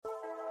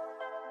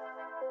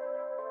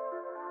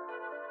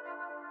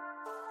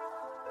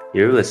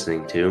You're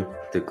listening to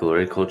the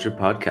Glory Culture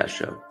Podcast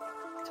Show.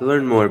 To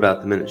learn more about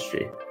the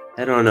ministry,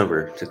 head on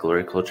over to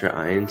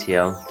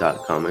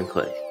glorycultureintl.com and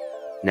click.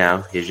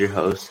 Now, here's your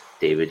host,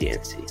 David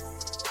Yancey.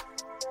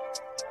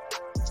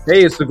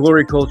 Hey, it's the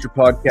Glory Culture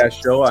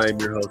Podcast Show. I am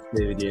your host,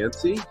 David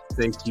Yancey.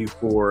 Thank you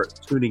for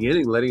tuning in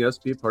and letting us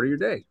be a part of your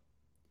day.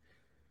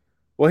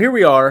 Well, here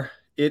we are.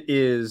 It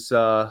is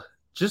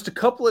just a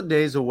couple of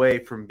days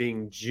away from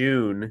being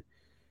June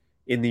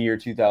in the year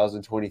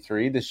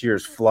 2023. This year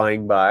is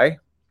flying by.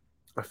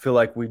 I feel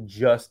like we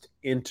just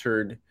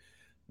entered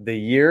the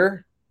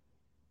year,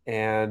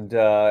 and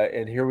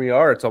here we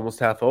are. It's almost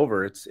half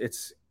over.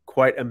 It's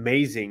quite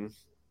amazing.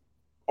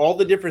 All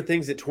the different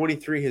things that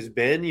 23 has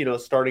been,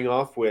 starting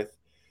off with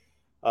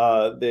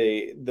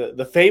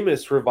the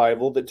famous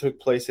revival that took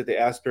place at the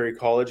Asbury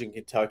College in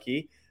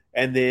Kentucky,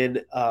 and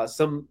then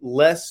some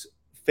less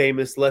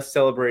famous, less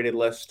celebrated,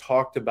 less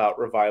talked about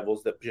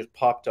revivals that just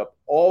popped up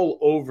all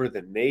over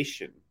the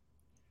nation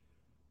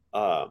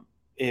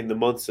in the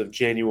months of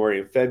January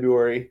and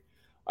February.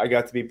 I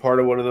got to be part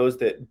of one of those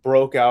that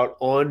broke out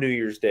on New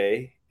Year's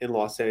Day in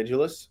Los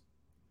Angeles.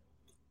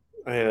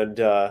 And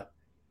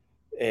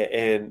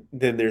then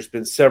there's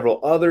been several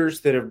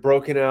others that have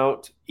broken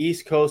out,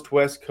 East Coast,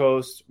 West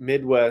Coast,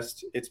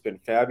 Midwest. It's been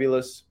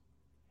fabulous.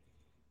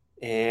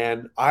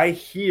 And I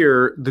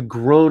hear the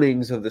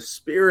groanings of the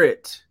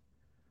Spirit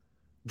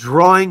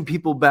drawing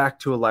people back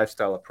to a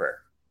lifestyle of prayer.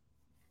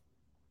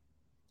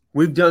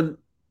 We've done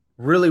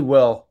really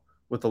well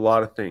with a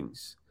lot of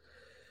things.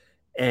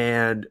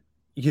 And,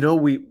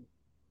 we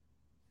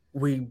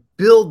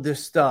build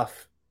this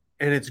stuff,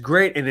 and it's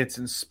great, and it's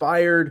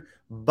inspired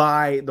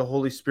by the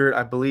Holy Spirit.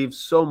 I believe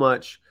so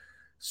much.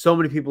 So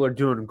many people are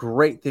doing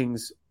great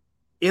things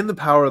in the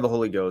power of the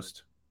Holy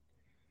Ghost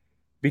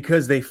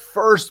because they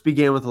first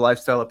began with a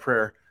lifestyle of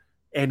prayer.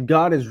 And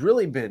God has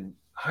really been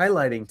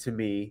highlighting to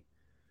me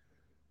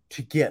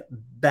to get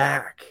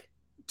back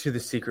to the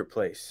secret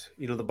place.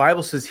 The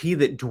Bible says, he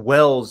that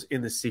dwells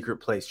in the secret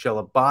place shall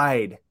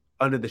abide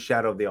under the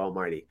shadow of the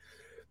Almighty.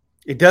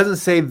 It doesn't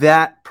say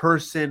that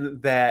person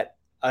that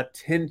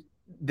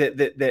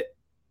that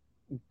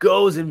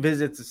goes and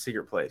visits the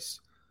secret place,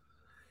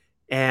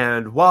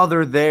 and while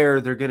they're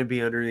there, they're going to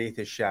be underneath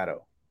his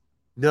shadow.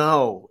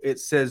 No, it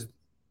says,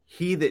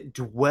 he that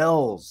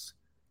dwells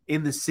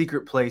in the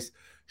secret place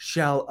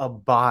shall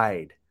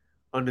abide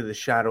under the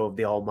shadow of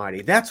the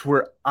Almighty. That's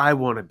where I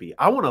want to be.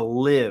 I want to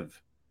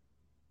live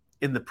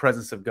in the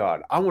presence of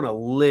God. I want to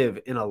live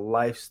in a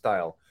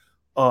lifestyle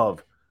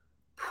of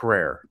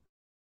prayer.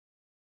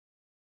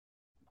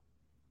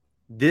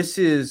 This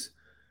is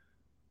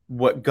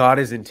what God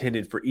has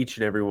intended for each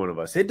and every one of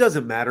us. It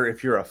doesn't matter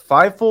if you're a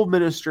fivefold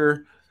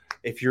minister,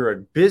 if you're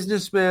a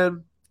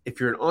businessman, if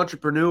you're an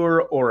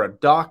entrepreneur or a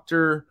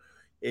doctor,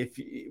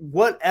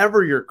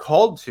 whatever you're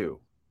called to.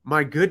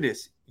 My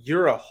goodness,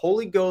 you're a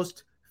Holy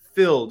Ghost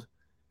filled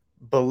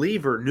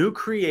believer, new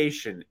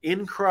creation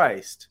in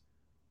Christ.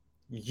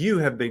 You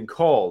have been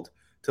called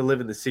to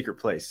live in the secret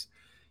place.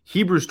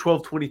 Hebrews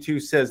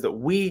 12:22 says that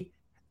we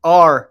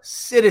are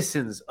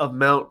citizens of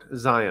Mount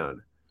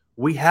Zion.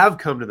 We have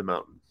come to the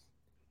mountain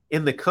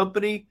in the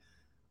company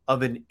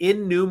of an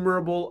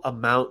innumerable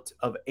amount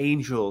of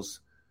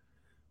angels.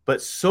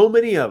 But so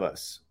many of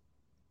us,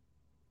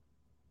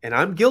 and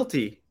I'm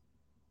guilty,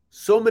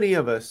 so many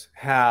of us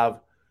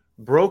have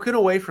broken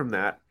away from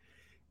that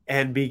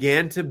and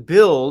began to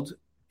build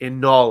in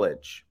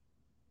knowledge.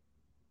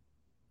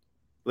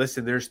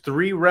 Listen, there's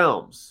three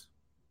realms.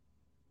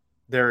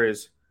 There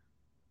is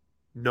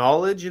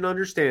knowledge and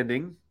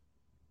understanding,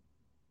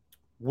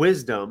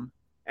 wisdom,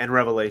 and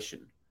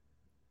revelation.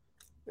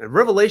 And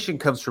revelation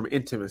comes from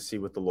intimacy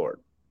with the Lord.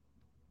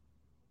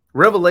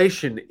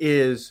 Revelation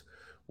is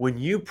when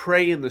you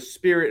pray in the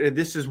Spirit, and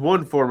this is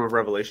one form of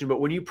revelation, but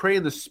when you pray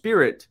in the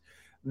Spirit,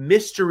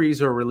 mysteries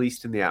are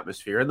released in the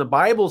atmosphere. And the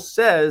Bible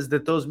says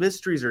that those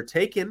mysteries are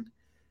taken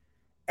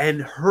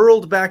and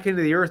hurled back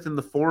into the earth in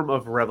the form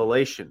of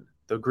revelation,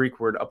 the Greek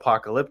word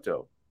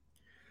apocalypto.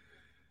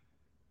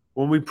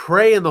 When we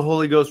pray in the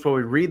Holy Ghost while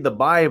we read the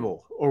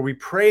Bible, or we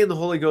pray in the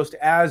Holy Ghost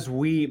as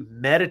we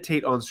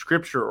meditate on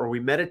Scripture, or we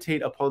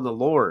meditate upon the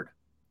Lord,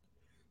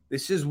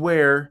 this is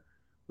where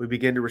we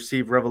begin to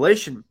receive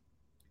revelation.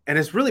 And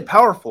it's really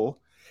powerful.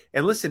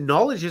 And listen,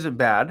 knowledge isn't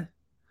bad.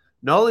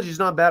 Knowledge is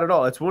not bad at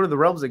all. It's one of the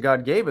realms that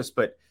God gave us.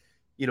 But,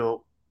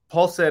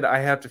 Paul said, I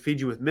have to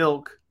feed you with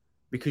milk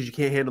because you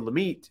can't handle the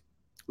meat.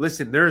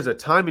 Listen, there is a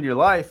time in your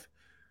life,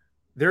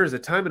 there is a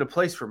time and a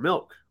place for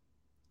milk.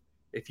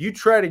 If you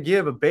try to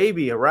give a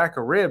baby a rack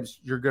of ribs,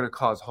 you're going to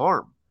cause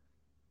harm.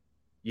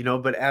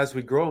 But as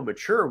we grow and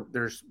mature,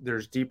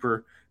 there's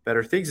deeper,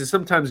 better things. And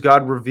sometimes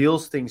God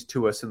reveals things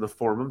to us in the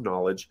form of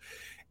knowledge.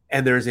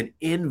 And there's an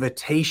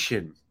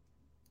invitation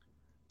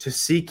to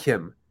seek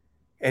him.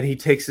 And he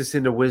takes us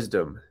into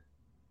wisdom.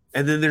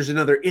 And then there's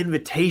another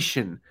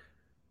invitation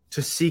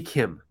to seek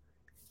him.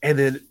 And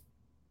then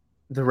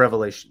the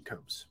revelation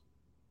comes.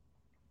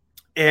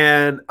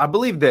 And I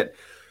believe that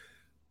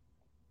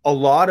a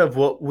lot of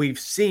what we've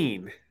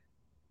seen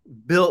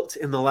built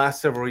in the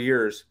last several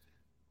years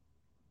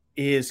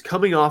is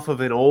coming off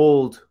of an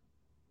old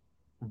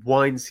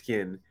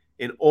wineskin,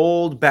 an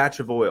old batch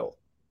of oil,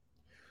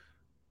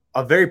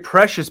 a very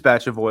precious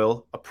batch of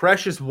oil, a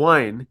precious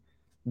wine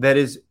that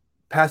is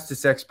past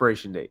its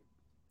expiration date.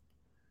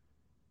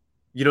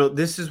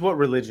 This is what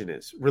religion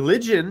is.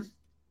 Religion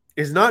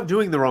is not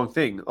doing the wrong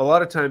thing. A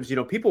lot of times,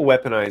 people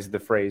weaponize the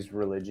phrase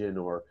religion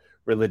or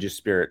religious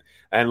spirit.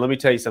 And let me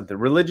tell you something.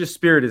 Religious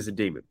spirit is a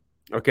demon.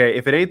 Okay?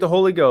 If it ain't the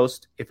Holy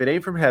Ghost, if it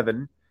ain't from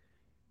heaven,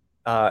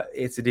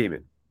 it's a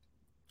demon.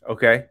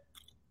 Okay?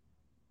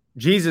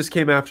 Jesus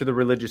came after the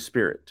religious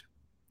spirit.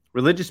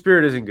 Religious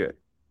spirit isn't good.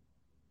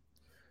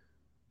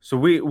 So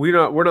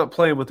we're not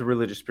playing with the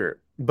religious spirit.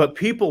 But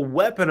people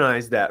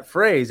weaponize that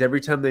phrase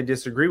every time they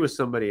disagree with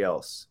somebody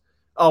else.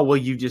 Oh, well,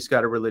 you just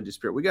got a religious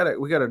spirit. We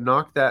gotta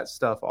knock that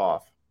stuff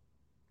off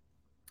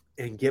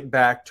and get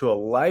back to a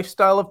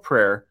lifestyle of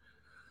prayer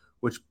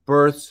which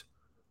births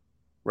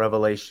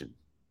revelation.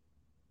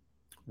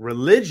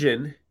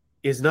 Religion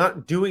is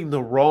not doing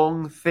the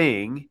wrong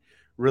thing.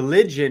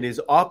 Religion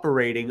is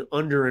operating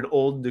under an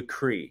old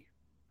decree.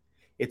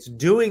 It's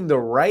doing the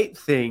right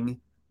thing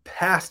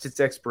past its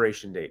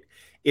expiration date.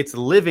 It's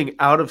living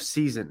out of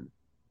season.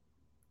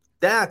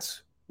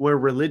 That's where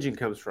religion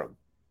comes from.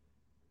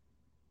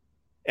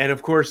 And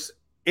of course,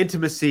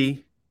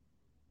 intimacy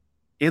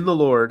in the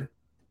Lord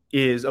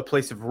is a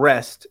place of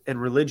rest, and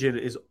religion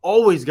is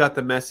always got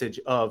the message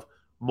of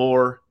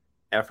more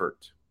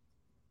effort.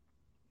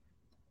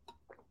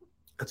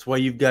 That's why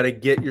you've got to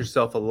get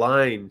yourself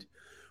aligned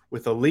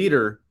with a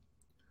leader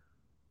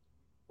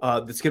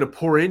that's going to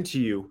pour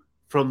into you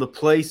from the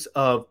place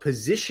of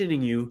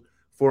positioning you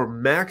for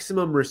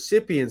maximum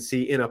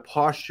recipiency in a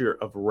posture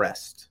of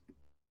rest.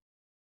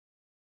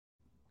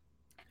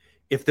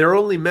 If their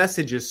only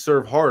message is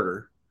serve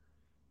harder,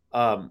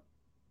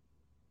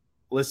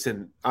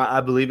 listen,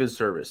 I believe in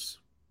service.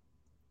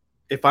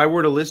 If I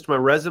were to list my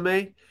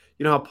resume,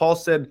 you know how Paul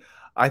said,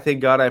 I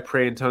thank God I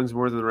pray in tongues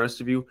more than the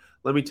rest of you.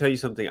 Let me tell you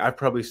something. I've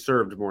probably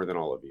served more than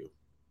all of you.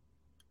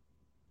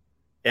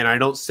 And I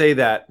don't say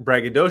that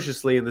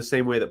braggadociously in the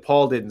same way that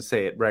Paul didn't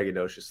say it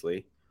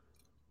braggadociously.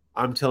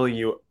 I'm telling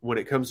you, when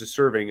it comes to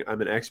serving,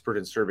 I'm an expert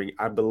in serving.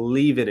 I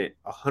believe in it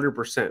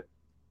 100%.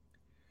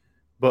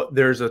 But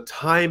there's a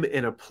time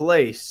and a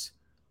place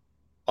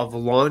of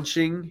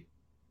launching,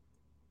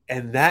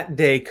 and that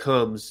day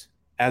comes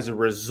as a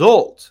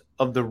result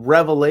of the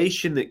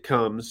revelation that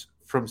comes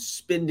from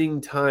spending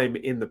time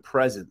in the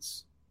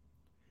presence.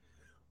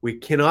 We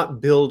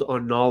cannot build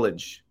on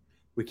knowledge.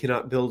 We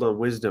cannot build on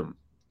wisdom.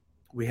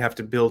 We have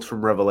to build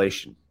from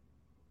revelation.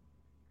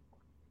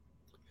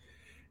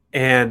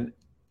 And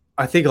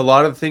I think a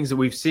lot of the things that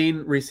we've seen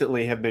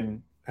recently have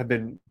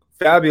been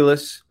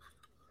fabulous,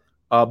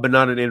 but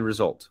not an end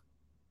result.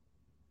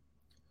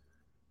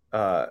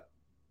 The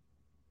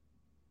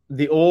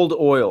old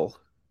oil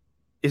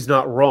is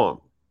not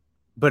wrong,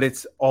 but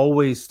it's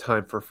always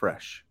time for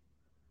fresh.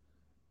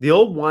 The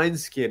old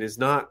wineskin is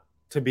not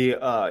to be,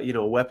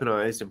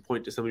 weaponized and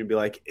point to somebody and be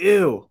like,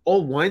 ew,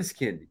 old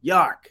wineskin,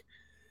 yuck.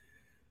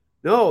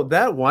 No,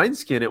 that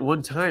wineskin at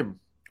one time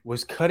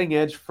was cutting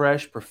edge,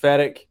 fresh,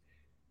 prophetic,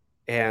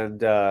 and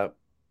the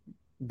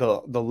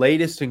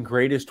latest and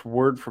greatest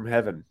word from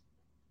heaven.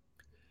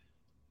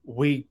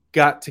 We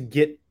got to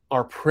get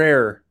our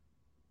prayer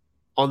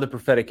on the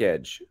prophetic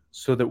edge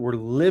so that we're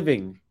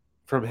living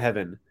from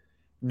heaven,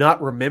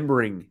 not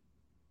remembering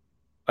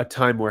a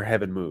time where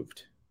heaven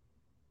moved.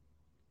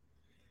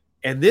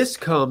 And this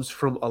comes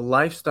from a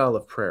lifestyle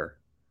of prayer.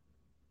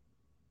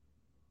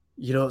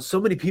 So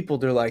many people,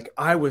 they're like,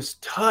 I was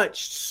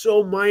touched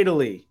so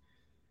mightily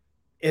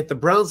at the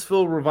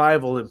Brownsville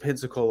Revival in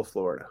Pensacola,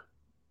 Florida.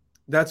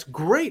 That's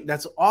great.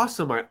 That's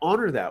awesome. I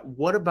honor that.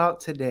 What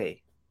about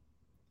today?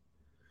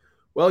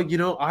 Well,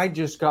 I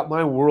just got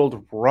my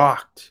world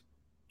rocked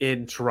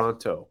in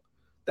Toronto.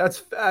 That's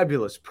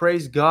fabulous.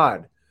 Praise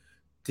God.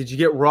 Did you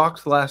get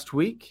rocked last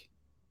week?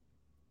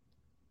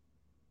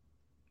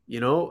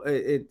 God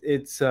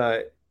is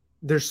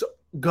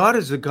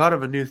a God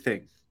of a new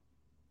thing.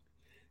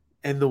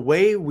 And the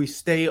way we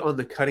stay on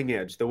the cutting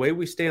edge, the way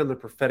we stay on the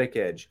prophetic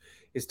edge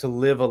is to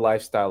live a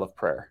lifestyle of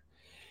prayer.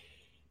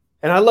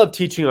 And I love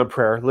teaching on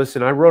prayer.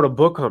 Listen, I wrote a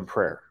book on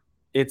prayer.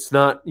 It's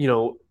not,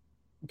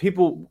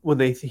 people, when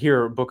they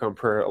hear a book on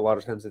prayer, a lot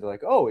of times they're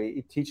like, oh,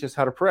 it teaches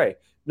how to pray.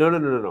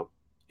 No.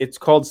 It's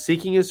called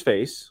Seeking His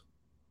Face,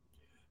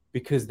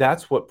 because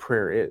that's what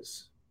prayer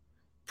is.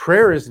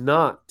 Prayer is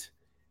not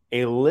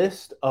a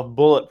list of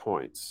bullet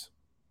points.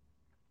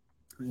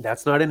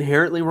 That's not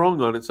inherently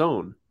wrong on its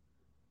own.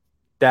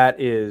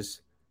 That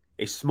is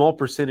a small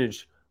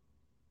percentage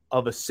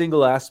of a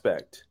single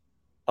aspect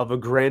of a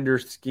grander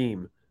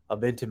scheme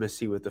of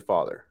intimacy with the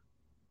Father.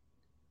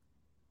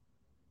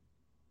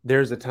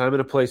 There's a time and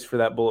a place for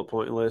that bullet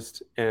point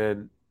list,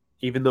 and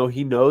even though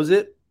He knows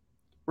it,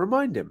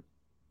 remind Him.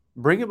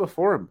 Bring it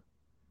before Him.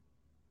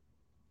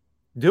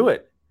 Do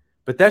it.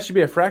 But that should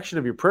be a fraction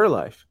of your prayer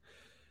life.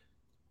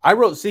 I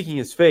wrote Seeking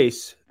His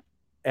Face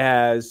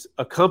as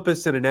a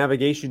compass and a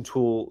navigation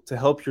tool to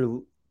help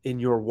you in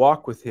your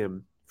walk with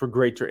Him for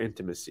greater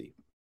intimacy.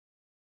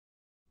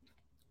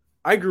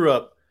 I grew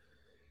up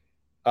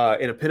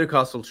in a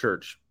Pentecostal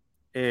church.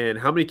 And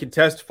how many can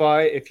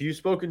testify if you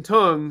spoke in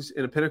tongues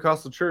in a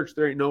Pentecostal church,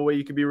 there ain't no way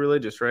you can be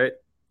religious, right?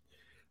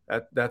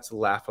 That's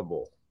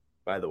laughable,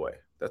 by the way.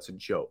 That's a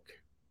joke.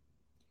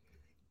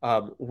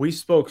 We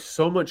spoke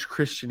so much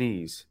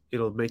Christianese,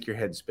 it'll make your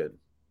head spin.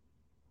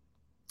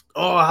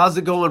 Oh, how's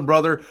it going,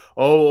 brother?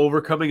 Oh,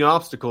 overcoming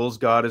obstacles.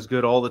 God is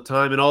good all the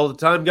time, and all the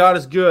time God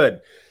is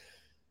good.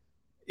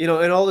 And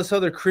all this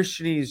other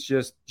Christianese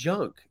just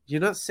junk.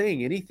 You're not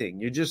saying anything.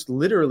 You're just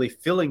literally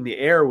filling the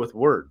air with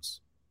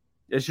words.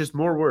 It's just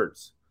more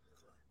words.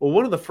 Well,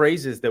 one of the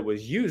phrases that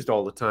was used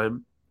all the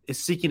time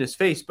is seeking his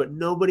face, but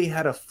nobody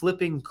had a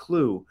flipping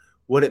clue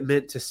what it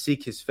meant to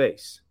seek his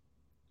face.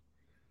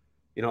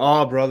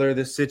 Oh, brother,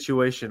 this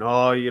situation.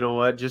 Oh, you know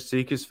what? Just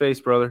seek his face,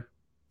 brother.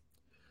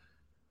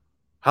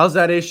 How's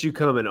that issue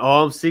coming?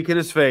 Oh, I'm seeking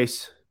his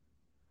face.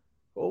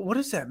 Well, what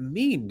does that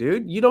mean,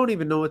 dude? You don't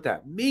even know what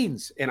that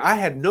means. And I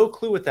had no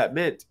clue what that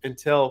meant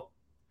until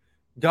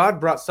God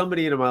brought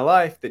somebody into my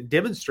life that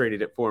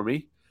demonstrated it for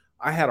me.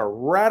 I had a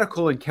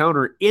radical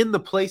encounter in the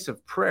place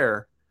of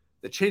prayer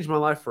that changed my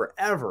life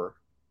forever.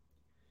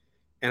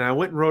 And I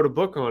went and wrote a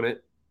book on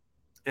it.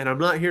 And I'm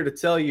not here to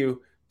tell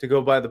you to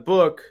go buy the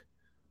book.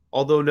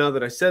 Although now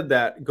that I said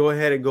that, go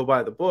ahead and go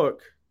buy the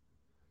book.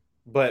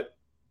 But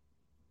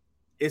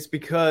it's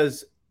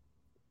because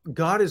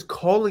God is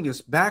calling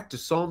us back to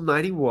Psalm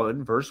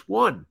 91, verse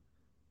 1.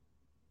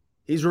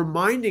 He's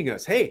reminding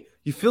us, hey,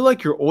 you feel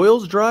like your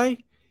oil's dry?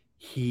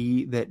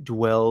 He that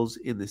dwells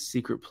in the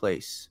secret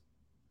place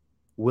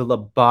will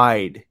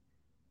abide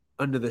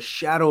under the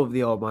shadow of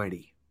the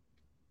Almighty.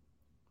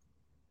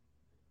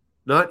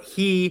 Not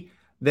he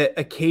that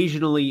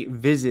occasionally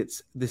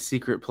visits the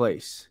secret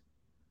place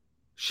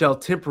shall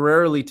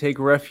temporarily take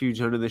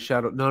refuge under the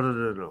shadow.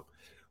 No.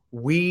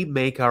 We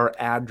make our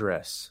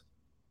address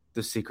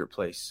the secret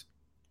place,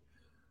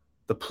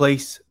 the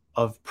place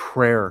of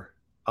prayer,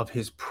 of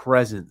his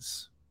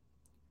presence.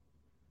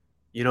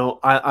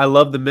 I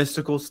love the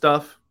mystical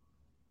stuff.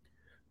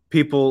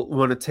 People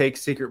want to take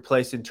secret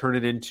place and turn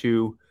it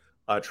into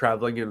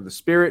traveling into the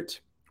spirit,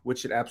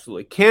 which it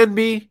absolutely can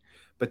be,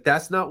 but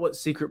that's not what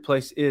secret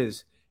place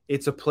is.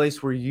 It's a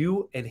place where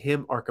you and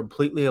him are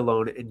completely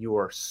alone and you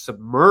are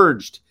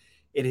submerged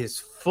in his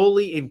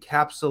fully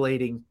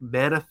encapsulating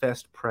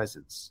manifest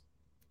presence.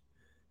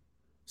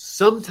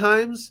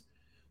 Sometimes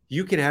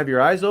you can have your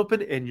eyes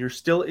open and you're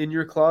still in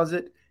your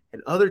closet,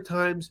 and other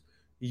times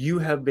you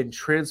have been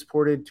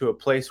transported to a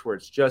place where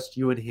it's just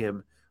you and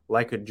him,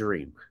 like a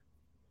dream.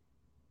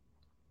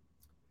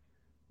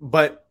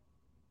 But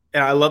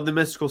and I love the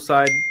mystical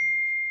side,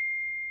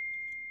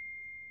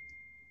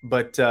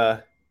 but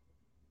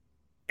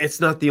it's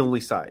not the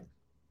only side.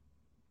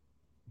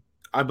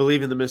 I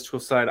believe in the mystical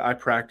side. I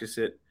practice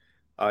it.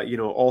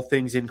 All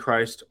things in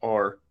Christ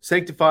are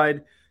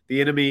sanctified.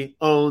 The enemy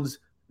owns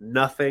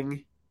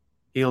nothing.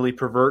 He only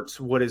perverts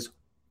what is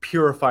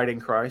purified in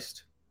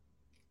Christ.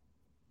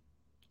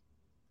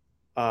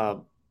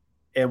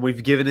 And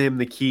we've given him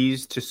the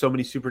keys to so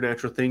many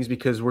supernatural things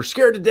because we're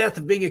scared to death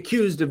of being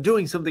accused of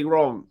doing something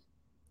wrong.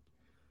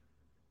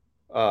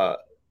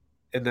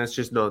 And that's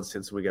just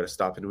nonsense. We got to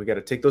stop it. And we got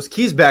to take those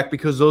keys back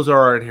because those are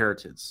our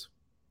inheritance.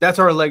 That's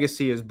our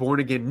legacy as born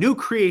again, new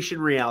creation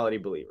reality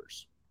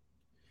believers.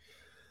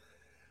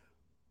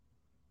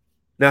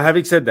 Now,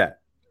 having said that,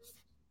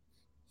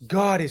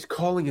 God is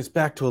calling us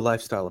back to a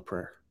lifestyle of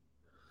prayer.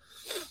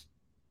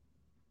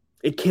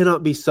 It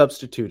cannot be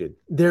substituted.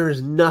 There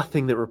is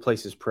nothing that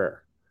replaces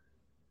prayer.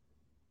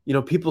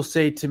 People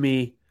say to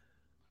me,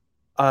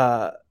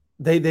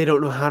 they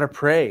don't know how to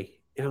pray.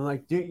 And I'm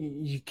like, dude,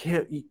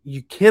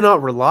 you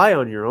cannot rely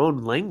on your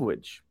own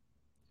language.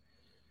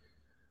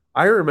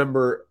 I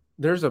remember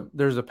there's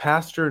a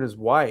pastor and his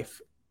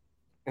wife,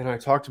 and I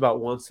talked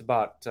about once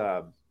about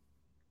how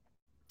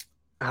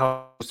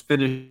I was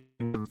finishing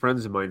with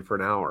friends of mine for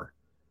an hour.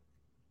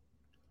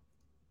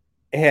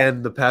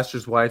 And the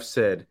pastor's wife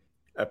said,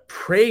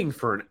 praying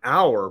for an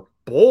hour,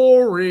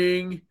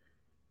 boring.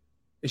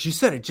 And she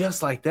said it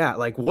just like that,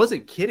 like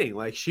wasn't kidding,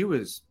 like she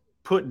was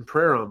putting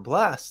prayer on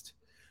blast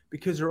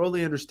because her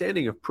only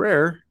understanding of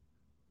prayer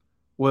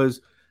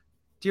was,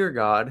 dear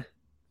God,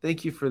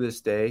 thank you for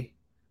this day,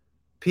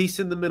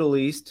 peace in the Middle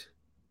East,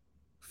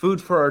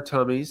 food for our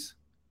tummies,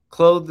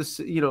 clothe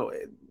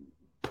the,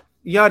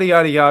 yada,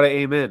 yada, yada,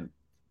 amen.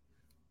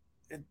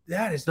 And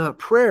that is not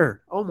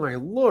prayer. Oh my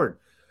Lord.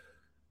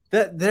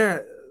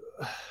 This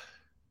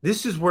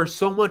is where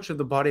so much of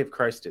the body of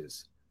Christ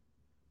is,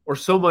 or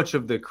so much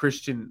of the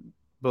Christian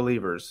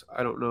believers.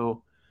 I don't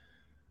know.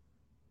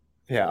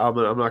 Yeah, I'm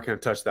not going to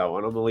touch that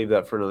one. I'm going to leave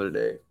that for another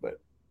day. But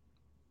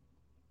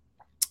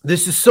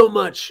this is so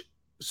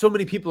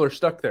many people are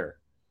stuck there.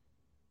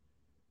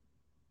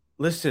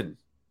 Listen,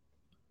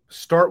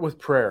 start with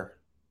prayer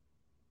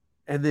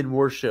and then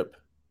worship.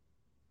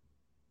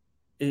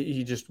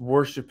 You just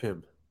worship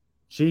him.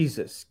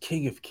 Jesus,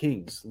 King of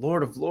Kings,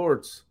 Lord of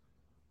Lords,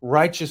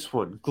 righteous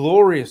one,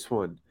 glorious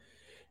one.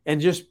 And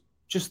just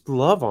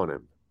love on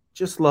him.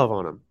 Just love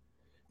on him.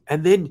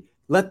 And then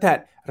Let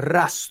that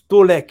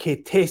rastole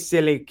ke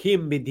tesele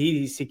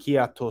kimbidi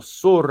sikiato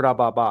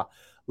sorababa.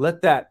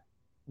 Let that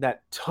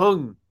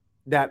tongue,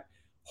 that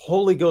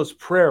Holy Ghost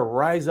prayer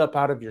rise up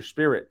out of your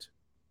spirit.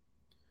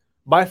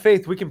 By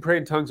faith, we can pray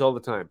in tongues all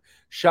the time.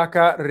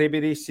 Shaka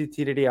rebidi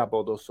sitiridi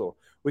abodoso.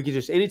 We can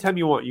just, anytime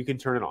you want, you can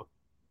turn it on.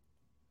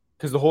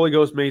 Because the Holy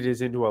Ghost made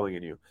his indwelling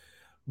in you.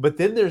 But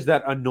then there's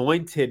that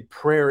anointed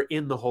prayer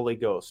in the Holy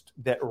Ghost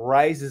that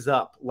rises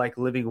up like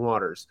living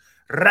waters.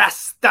 And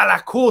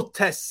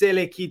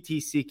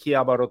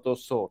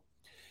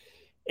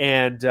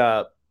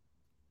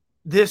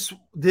this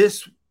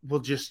will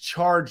just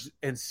charge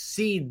and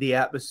seed the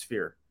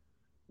atmosphere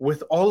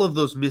with all of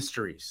those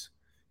mysteries.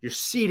 You're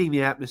seeding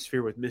the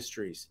atmosphere with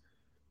mysteries.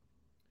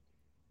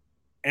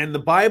 And the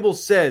Bible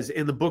says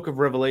in the book of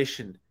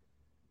Revelation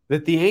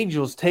that the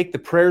angels take the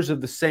prayers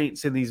of the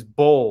saints in these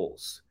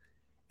bowls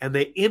and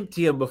they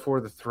empty them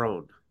before the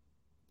throne.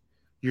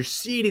 You're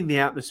seeding the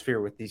atmosphere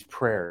with these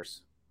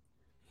prayers.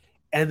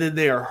 And then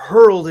they are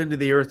hurled into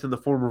the earth in the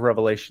form of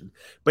revelation.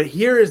 But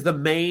here is the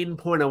main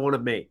point I want to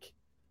make.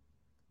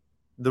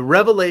 The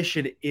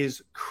revelation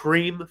is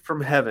cream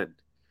from heaven.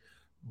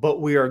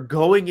 But we are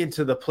going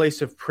into the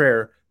place of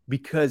prayer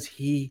because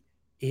he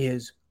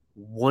is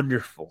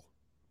wonderful.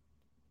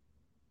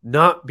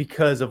 Not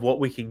because of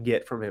what we can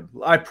get from him.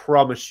 I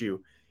promise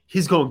you,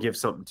 he's going to give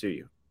something to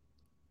you.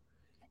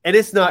 And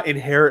it's not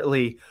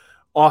inherently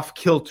off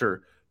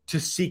kilter to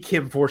seek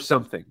him for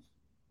something.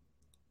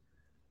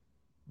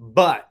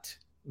 But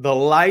the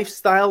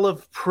lifestyle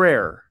of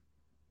prayer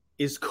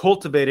is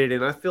cultivated,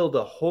 and I feel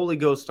the Holy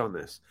Ghost on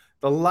this.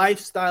 The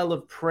lifestyle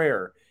of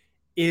prayer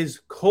is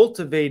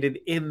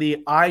cultivated in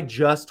the I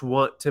just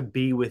want to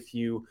be with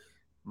you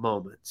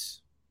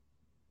moments.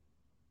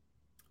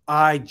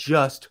 I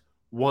just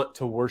want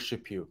to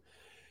worship you.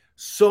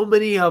 So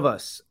many of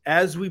us,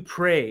 as we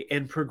pray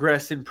and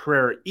progress in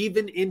prayer,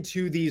 even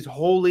into these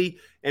holy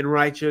and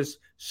righteous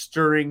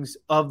stirrings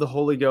of the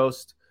Holy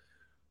Ghost,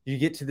 you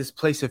get to this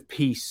place of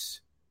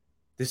peace,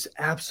 this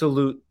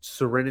absolute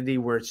serenity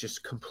where it's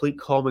just complete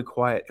calm and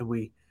quiet.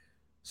 And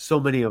so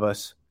many of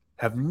us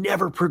have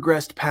never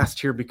progressed past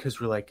here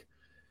because we're like,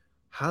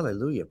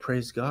 hallelujah,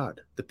 praise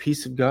God. The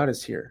peace of God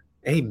is here.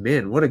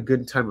 Amen. What a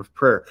good time of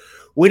prayer.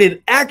 When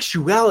in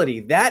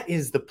actuality, that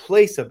is the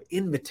place of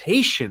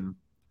invitation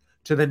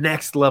to the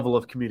next level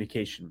of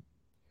communication.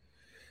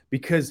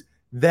 Because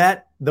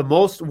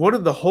one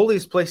of the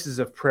holiest places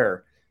of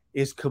prayer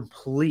is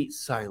complete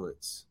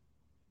silence.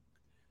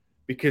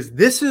 Because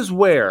this is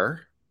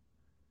where,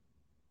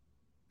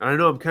 I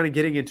know I'm kind of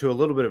getting into a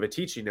little bit of a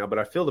teaching now, but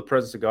I feel the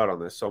presence of God on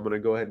this. So I'm going to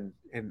go ahead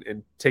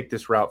and take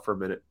this route for a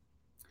minute.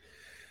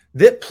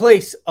 That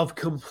place of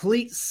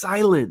complete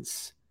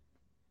silence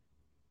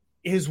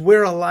is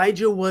where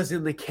Elijah was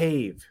in the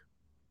cave.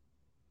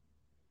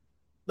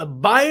 The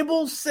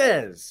Bible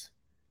says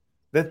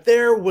that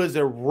there was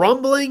a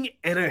rumbling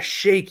and a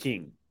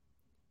shaking,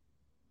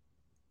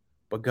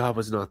 but God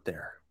was not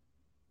there.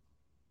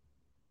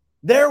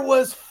 There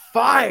was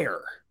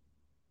fire.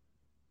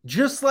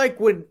 Just like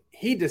when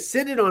he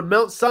descended on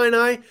Mount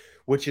Sinai,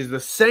 which is the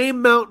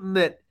same mountain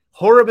that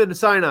Horeb and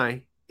Sinai,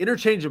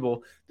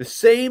 interchangeable, the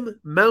same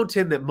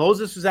mountain that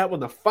Moses was at when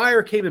the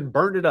fire came and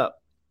burned it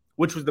up,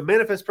 which was the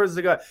manifest presence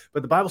of God.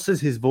 But the Bible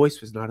says his voice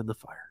was not in the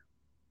fire.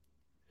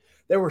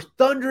 There were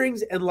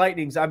thunderings and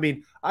lightnings. I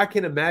mean, I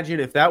can imagine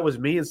if that was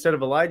me instead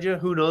of Elijah.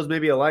 Who knows?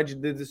 Maybe Elijah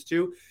did this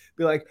too.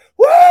 Be like,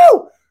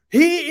 woo!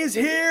 He is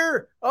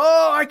here.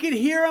 Oh, I can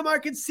hear him. I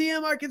can see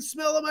him. I can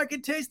smell him. I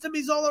can taste him.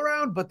 He's all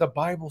around. But the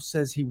Bible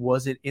says he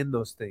wasn't in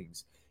those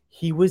things.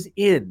 He was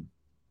in,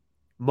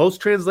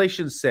 most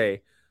translations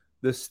say,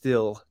 the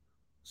still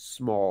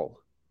small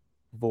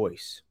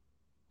voice.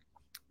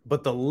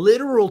 But the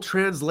literal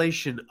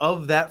translation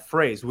of that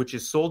phrase, which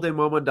is Sol de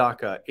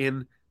Mamadaka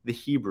in the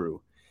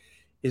Hebrew,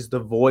 is the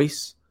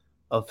voice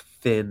of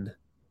thin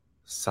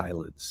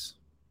silence.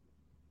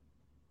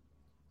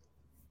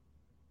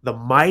 The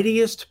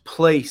mightiest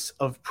place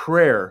of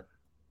prayer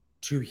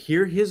to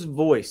hear his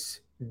voice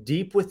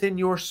deep within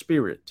your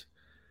spirit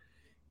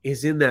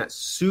is in that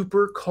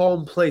super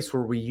calm place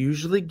where we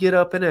usually get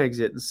up and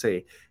exit and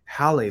say,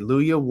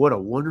 hallelujah, what a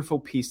wonderful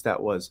peace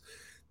that was.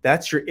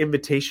 That's your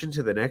invitation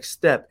to the next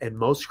step, and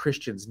most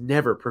Christians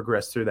never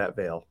progress through that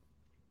veil.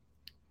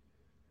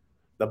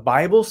 The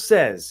Bible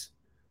says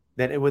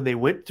that when they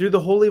went through the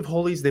Holy of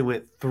Holies, they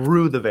went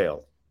through the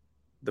veil.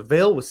 The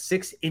veil was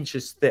 6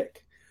 inches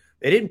thick.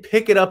 They didn't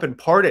pick it up and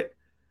part it.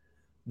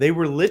 They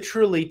were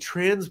literally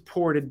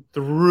transported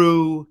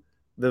through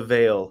the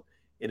veil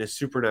in a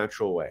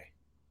supernatural way.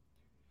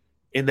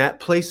 In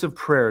that place of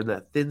prayer, in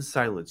that thin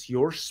silence,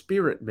 your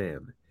spirit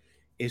man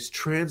is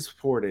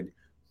transported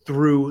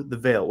through the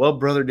veil. Well,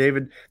 Brother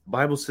David, the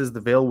Bible says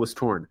the veil was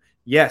torn.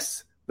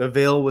 Yes, the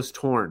veil was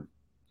torn.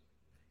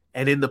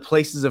 And in the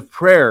places of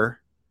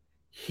prayer,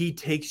 he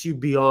takes you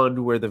beyond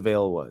where the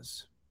veil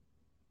was,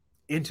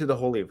 into the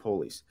Holy of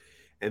Holies.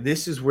 And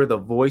this is where the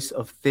voice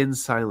of thin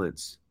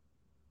silence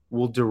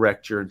will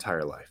direct your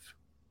entire life.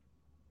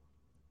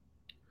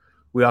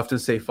 We often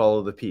say,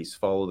 follow the peace,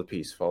 follow the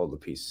peace, follow the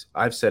peace.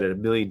 I've said it a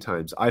million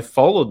times. I've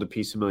followed the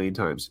peace a million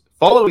times.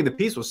 Following the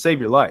peace will save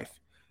your life.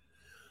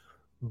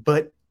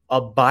 But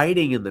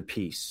abiding in the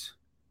peace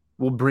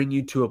will bring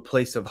you to a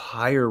place of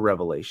higher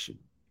revelation,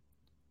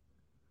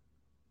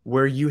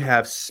 where you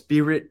have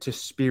spirit to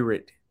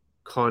spirit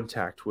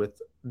contact with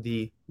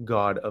the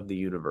God of the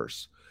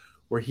universe,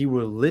 where he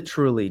will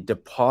literally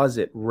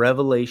deposit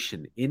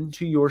revelation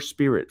into your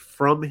spirit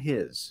from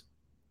his.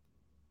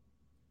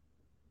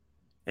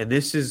 And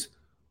this is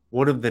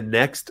one of the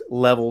next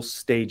level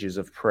stages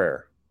of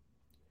prayer.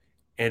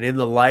 And in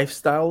the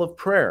lifestyle of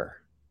prayer,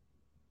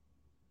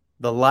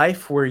 the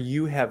life where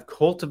you have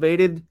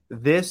cultivated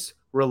this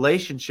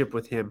relationship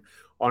with him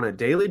on a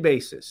daily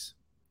basis,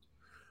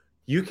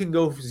 you can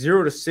go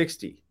 0 to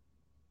 60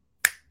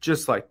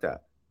 just like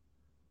that.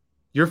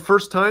 Your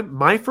first time,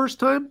 my first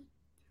time,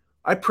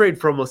 I prayed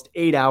for almost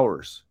 8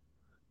 hours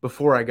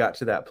before I got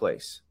to that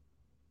place.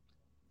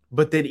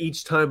 But then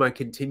each time I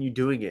continued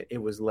doing it, it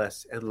was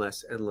less and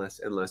less and less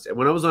and less. And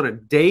when I was on a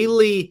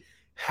daily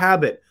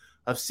habit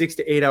of 6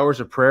 to 8 hours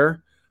of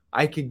prayer,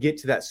 I could get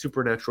to that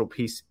supernatural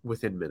peace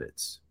within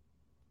minutes.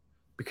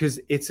 Because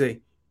it's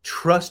a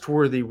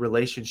trustworthy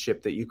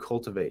relationship that you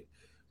cultivate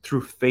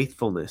through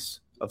faithfulness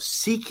of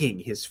seeking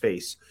his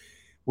face.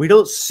 We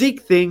don't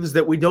seek things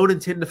that we don't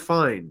intend to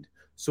find.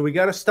 So we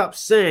got to stop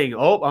saying,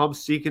 oh, I'm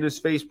seeking his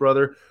face,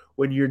 brother,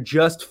 when you're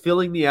just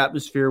filling the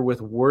atmosphere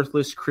with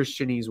worthless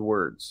Christianese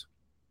words.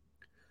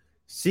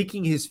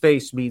 Seeking his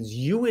face means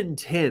you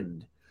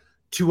intend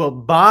to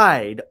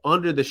abide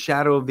under the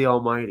shadow of the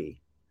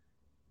Almighty.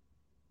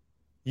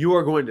 You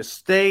are going to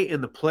stay in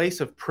the place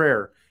of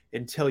prayer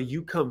until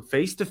you come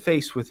face to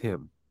face with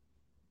him.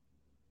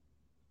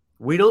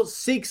 We don't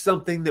seek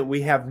something that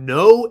we have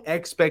no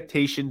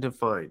expectation to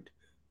find.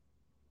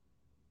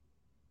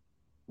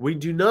 We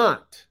do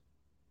not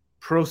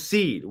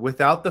proceed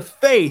without the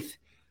faith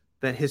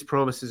that his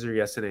promises are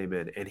yes and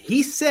amen. And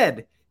he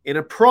said in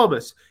a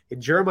promise in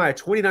Jeremiah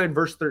 29,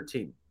 verse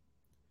 13,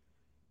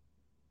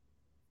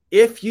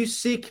 if you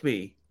seek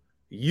me,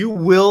 you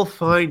will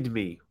find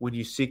me when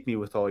you seek me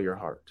with all your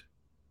heart.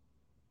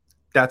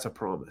 That's a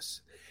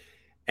promise.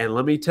 And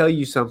let me tell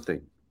you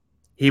something.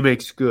 He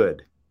makes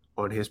good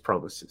on his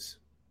promises.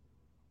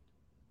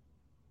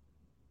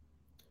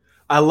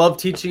 I love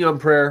teaching on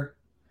prayer.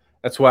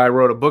 That's why I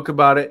wrote a book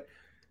about it.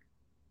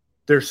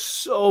 There's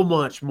so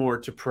much more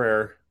to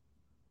prayer.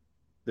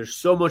 There's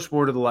so much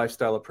more to the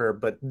lifestyle of prayer.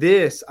 But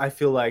this, I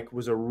feel like,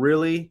 was a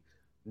really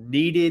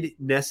needed,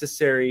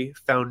 necessary,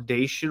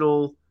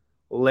 foundational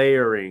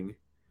layering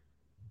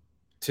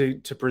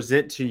to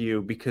present to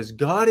you, because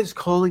God is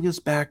calling us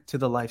back to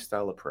the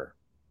lifestyle of prayer.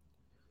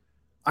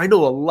 I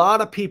know a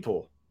lot of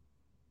people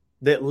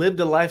that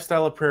lived a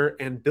lifestyle of prayer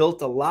and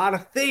built a lot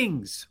of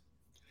things.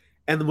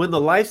 And when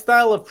the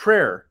lifestyle of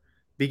prayer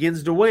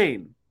begins to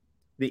wane,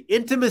 the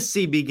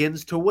intimacy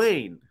begins to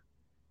wane,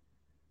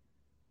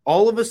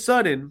 all of a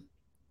sudden,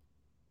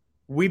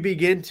 we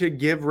begin to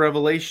give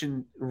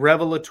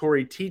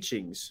revelatory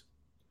teachings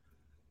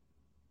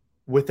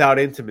without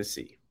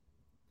intimacy.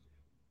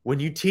 When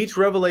you teach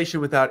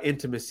revelation without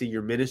intimacy,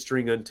 you're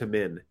ministering unto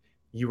men.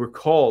 You were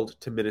called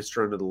to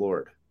minister unto the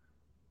Lord.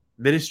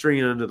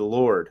 Ministering unto the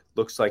Lord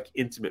looks like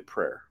intimate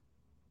prayer.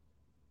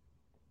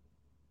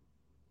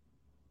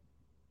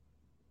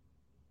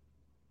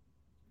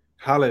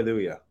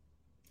 Hallelujah.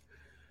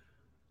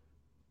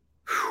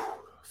 Whew.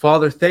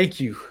 Father, thank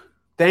you.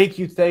 Thank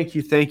you, thank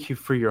you, thank you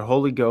for your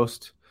Holy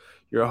Ghost,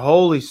 your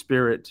Holy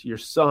Spirit, your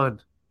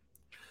Son.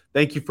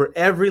 Thank you for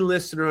every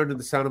listener under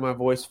the sound of my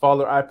voice.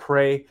 Father, I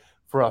pray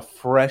for a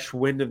fresh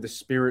wind of the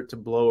Spirit to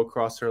blow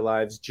across their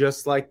lives,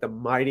 just like the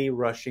mighty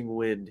rushing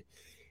wind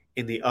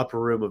in the upper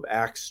room of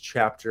Acts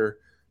chapter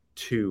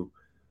 2.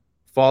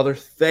 Father,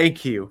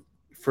 thank you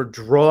for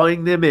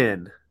drawing them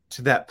in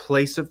to that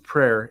place of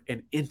prayer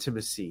and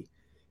intimacy,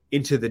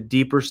 into the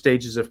deeper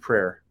stages of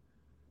prayer,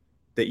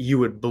 that you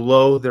would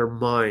blow their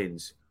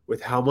minds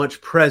with how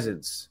much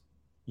presence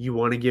you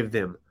want to give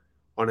them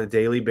on a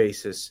daily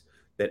basis,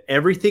 that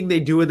everything they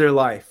do in their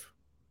life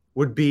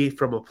would be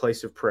from a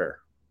place of prayer.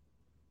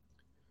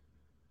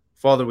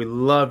 Father, we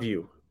love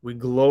you. We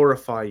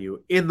glorify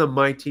you. In the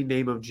mighty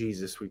name of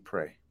Jesus, we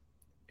pray.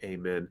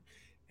 Amen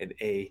and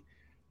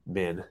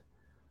amen.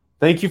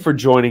 Thank you for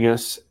joining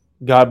us.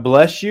 God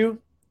bless you.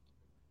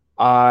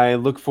 I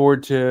look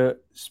forward to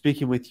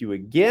speaking with you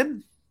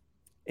again,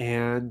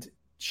 and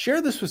share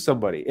this with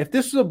somebody. If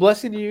this was a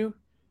blessing to you,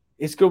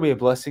 it's going to be a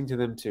blessing to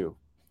them too.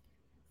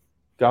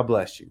 God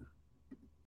bless you.